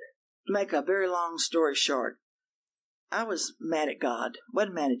 make a very long story short, I was mad at God.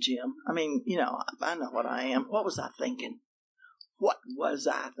 Wasn't mad at Jim. I know what I am. What was I thinking?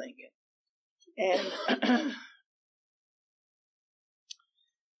 And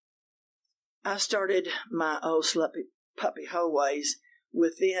I started my old sluppy puppy hoe ways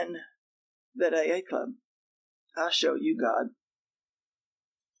within that AA club. I'll show you, God.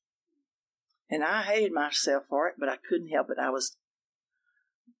 And I hated myself for it, but I couldn't help it. I was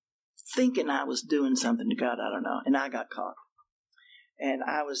thinking I was doing something to God, I don't know, and I got caught. And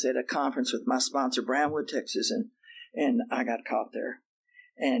I was at a conference with my sponsor, Brownwood, Texas, and I got caught there.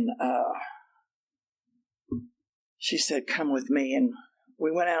 And she said, come with me, and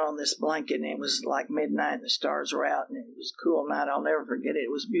we went out on this blanket, and it was like midnight, and the stars were out, and it was a cool night. I'll never forget it.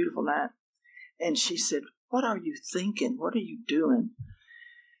 It was a beautiful night. And she said, what are you thinking? What are you doing?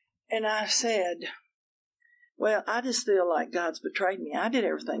 And I said, well, I just feel like God's betrayed me. I did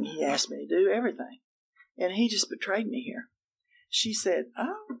everything He asked me to do, everything. And He just betrayed me here. She said,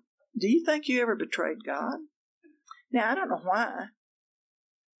 oh, do you think you ever betrayed God? Now, I don't know why.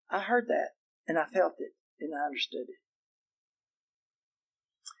 I heard that, and I felt it, and I understood it.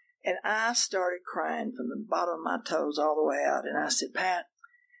 And I started crying from the bottom of my toes all the way out. And I said, Pat,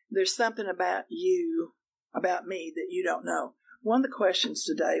 there's something about you, about me, that you don't know. One of the questions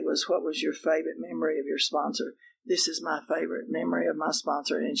today was, what was your favorite memory of your sponsor? This is my favorite memory of my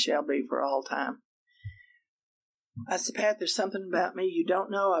sponsor, and shall be for all time. I said, Pat, there's something about me you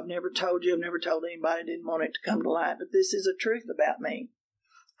don't know. I've never told you. I've never told anybody. I didn't want it to come to light. But this is a truth about me.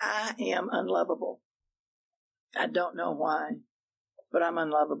 I am unlovable. I don't know why, but I'm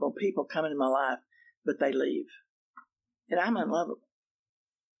unlovable. People come into my life, but they leave. And I'm unlovable.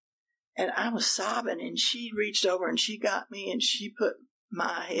 And I was sobbing, and she reached over, and she got me, and she put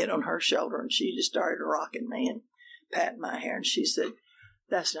my head on her shoulder, and she just started rocking me and patting my hair. And she said,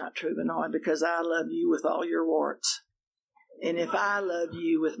 That's not true, Vannoy, because I love you with all your warts. And if I love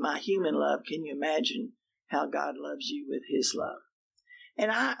you with my human love, can you imagine how God loves you with his love?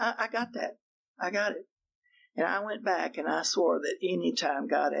 And I got that. I got it. And I went back and I swore that any time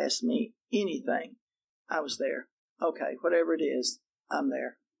God asked me anything, I was there. Okay, whatever it is, I'm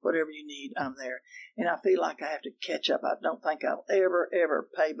there. Whatever you need, I'm there. And I feel like I have to catch up. I don't think I'll ever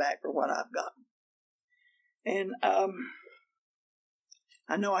pay back for what I've gotten. And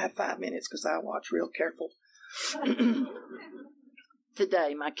I know I have 5 minutes because I watch real careful.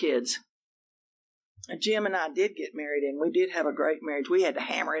 Today, my kids, Jim and I did get married, and we did have a great marriage. We had to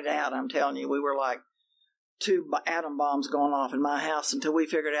hammer it out, I'm telling you. We were like 2 atom bombs going off in my house until we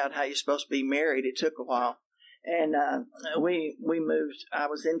figured out how you're supposed to be married. It took a while. And we moved. I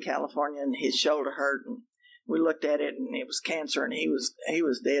was in California, and his shoulder hurt, and we looked at it, and it was cancer, and he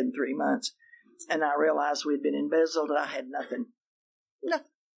was dead in 3 months. And I realized we'd been embezzled. I had nothing.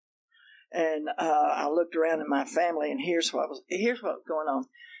 And I looked around at my family, and here's what was going on.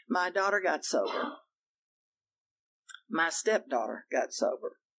 My daughter got sober. My stepdaughter got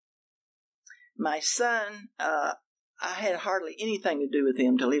sober. My son, I had hardly anything to do with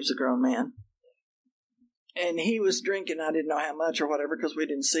him till he was a grown man. And he was drinking. I didn't know how much or whatever because we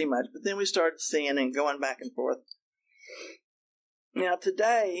didn't see much. But then we started seeing and going back and forth. Now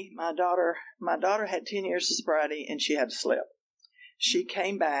today, my daughter had 10 years of sobriety, and she had a slip. She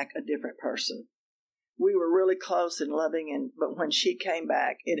came back a different person. We were really close and loving, but when she came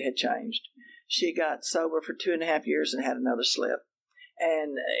back, it had changed. She got sober for 2.5 years and had another slip.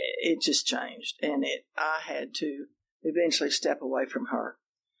 And it just changed. And I had to eventually step away from her.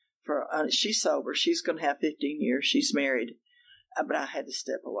 She's sober. She's going to have 15 years. She's married. But I had to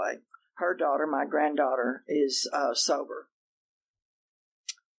step away. Her daughter, my granddaughter, is sober.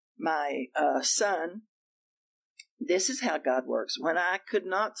 My son, this is how God works. When I could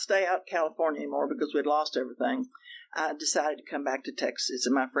not stay out in California anymore because we'd lost everything, I decided to come back to Texas.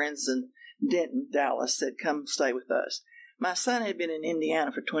 And my friends in Denton, Dallas, said, come stay with us. My son had been in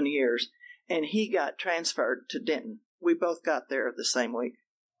Indiana for 20 years, and he got transferred to Denton. We both got there the same week.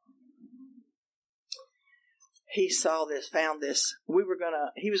 He saw this, found this.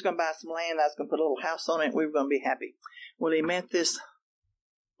 He was going to buy some land. I was going to put a little house on it. We were going to be happy. Well, he met this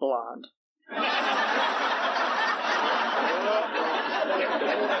blonde.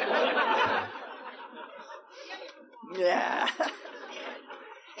 Yeah.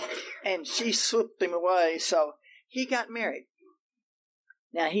 And she swooped him away. So he got married.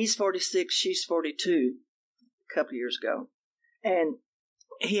 Now he's 46. She's 42 a couple of years ago. And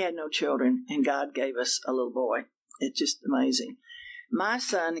he had no children, and God gave us a little boy. It's just amazing. My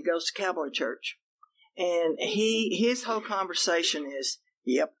son goes to Cowboy Church, and his whole conversation is,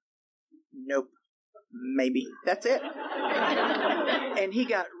 yep, nope, maybe. That's it. And he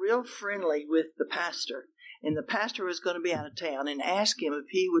got real friendly with the pastor, and the pastor was going to be out of town, and asked him if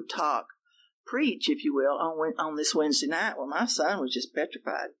he would preach, if you will, on this Wednesday night. Well, my son was just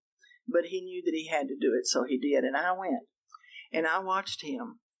petrified, but he knew that he had to do it, so he did, and I went. And I watched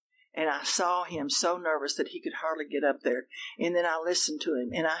him, and I saw him so nervous that he could hardly get up there. And then I listened to him,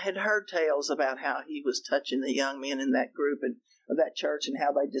 and I had heard tales about how he was touching the young men in that group of that church and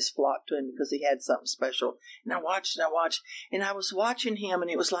how they just flocked to him because he had something special. And I watched, and I was watching him,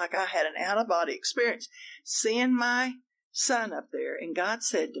 and it was like I had an out-of-body experience, seeing my son up there. And God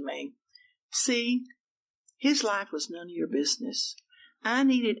said to me, see, his life was none of your business. I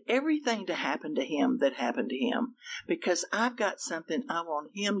needed everything to happen to him that happened to him because I've got something I want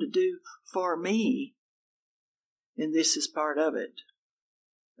him to do for me. And this is part of it.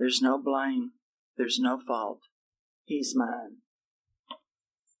 There's no blame. There's no fault. He's mine.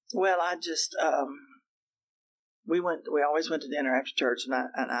 Well, I just, we always went to dinner after church, and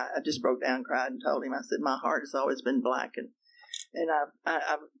I just broke down and cried and told him, I said, my heart has always been black, and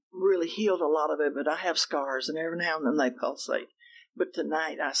I've really healed a lot of it, but I have scars, and every now and then they pulsate. But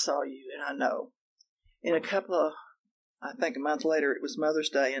tonight I saw you, and I know. In I think a month later, it was Mother's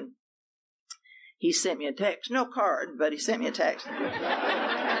Day, and he sent me a text. No card, but he sent me a text.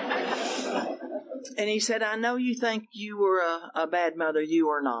 And he said, I know you think you were a bad mother. You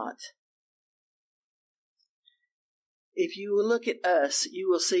are not. If you will look at us, you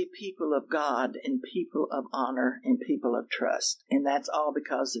will see people of God and people of honor and people of trust. And that's all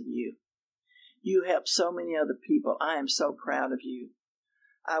because of you. You help so many other people. I am so proud of you.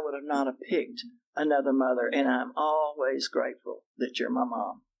 I would have not have picked another mother, and I'm always grateful that you're my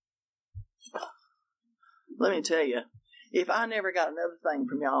mom. Let me tell you, if I never got another thing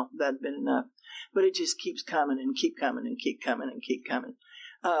from y'all, that'd been enough. But it just keeps coming and keep coming and keep coming and keep coming.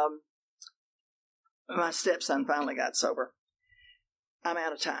 My stepson finally got sober. I'm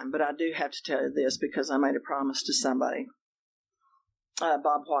out of time, but I do have to tell you this because I made a promise to somebody.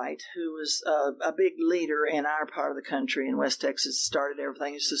 Bob White, who was a big leader in our part of the country in West Texas, started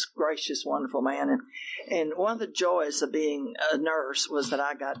everything. He's this gracious, wonderful man. And one of the joys of being a nurse was that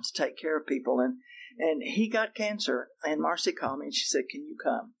I got to take care of people. And he got cancer. And Marcy called me and she said, "Can you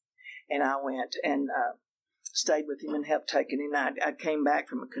come?" And I went and stayed with him and helped taking him. I came back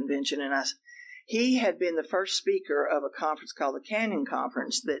from a convention, and he had been the first speaker of a conference called the Canyon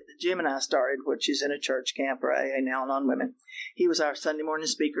Conference that Jim and I started, which is in a church camp for AA and Al-Anon women. He was our Sunday morning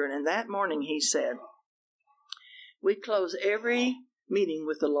speaker, and in that morning he said, "We close every meeting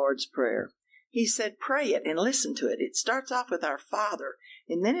with the Lord's Prayer." He said, "Pray it and listen to it. It starts off with our Father,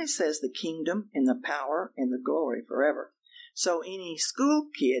 and then it says the kingdom and the power and the glory forever. So any school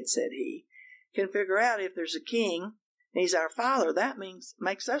kid," said he, "can figure out if there's a king and he's our Father, that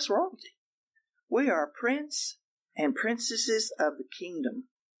makes us royalty. We are prince and princesses of the kingdom.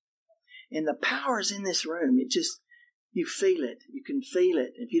 And the power's in this room. You feel it. You can feel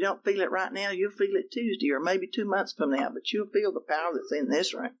it. If you don't feel it right now, you'll feel it Tuesday or maybe 2 months from now, but you'll feel the power that's in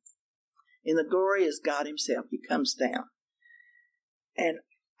this room. And the glory is God himself. He comes down." And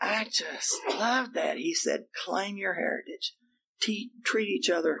I just loved that. He said, "Claim your heritage. Treat each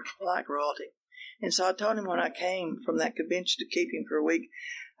other like royalty." And so I told him when I came from that convention to keep him for a week,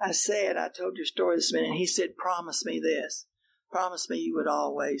 I told your story this minute. And he said, "Promise me this. Promise me you would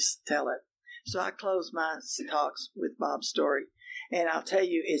always tell it." So I closed my talks with Bob's story. And I'll tell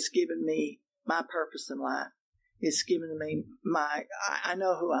you, it's given me my purpose in life. It's given me I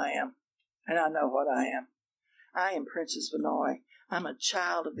know who I am. And I know what I am. I am Princess Vannoy. I'm a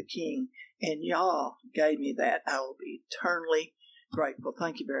child of the King. And y'all gave me that. I will be eternally grateful.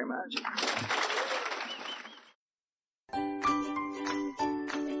 Thank you very much.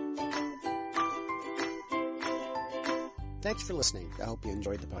 Thanks for listening. I hope you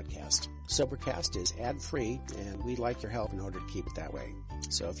enjoyed the podcast. Sobercast is ad-free, and we'd like your help in order to keep it that way.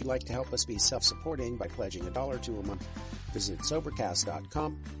 So if you'd like to help us be self-supporting by pledging $1 or $2 a month, visit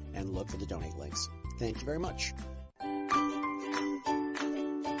Sobercast.com and look for the donate links. Thank you very much.